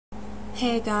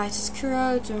Hey guys, it's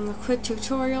Kuro doing a quick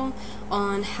tutorial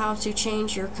on how to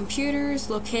change your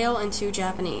computer's locale into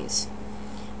Japanese.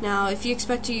 Now, if you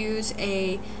expect to use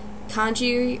a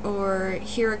kanji or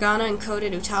hiragana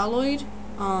encoded Utaloid,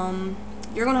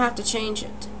 you're going to have to change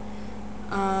it.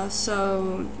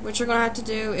 So what you're going to have to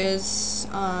do is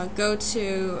go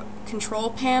to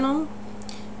Control Panel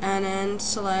and then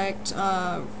select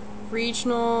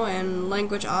Regional and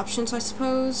Language Options, I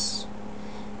suppose.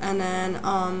 And then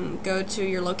go to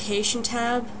your Location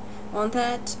tab on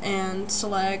that and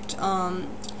select,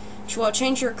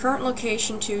 change your current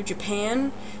location to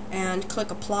Japan and click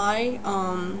Apply.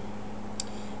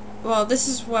 Well, this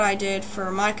is what I did for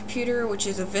my computer, which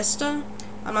is a Vista.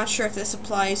 I'm not sure if this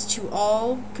applies to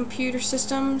all computer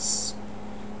systems,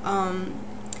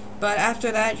 but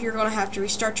after that you're going to have to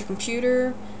restart your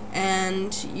computer,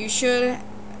 and you should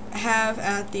have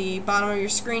at the bottom of your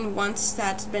screen, once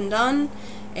that's been done,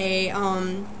 a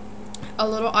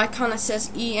little icon that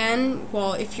says EN.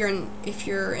 Well, if you're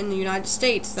in the United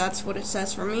States, that's what it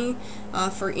says for me,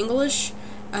 for English.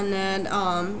 And then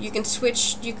you can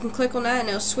click on that and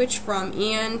it'll switch from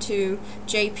EN to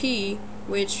JP,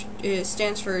 which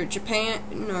stands for Japan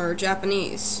or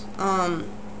Japanese. Well,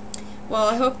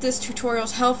 I hope this tutorial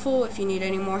is helpful. If you need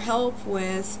any more help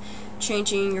with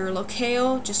changing your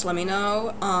locale, just let me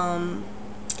know.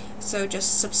 So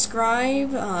just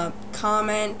subscribe,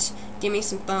 comment, give me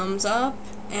some thumbs up,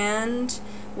 and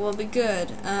we'll be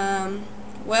good.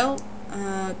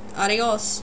 Adios.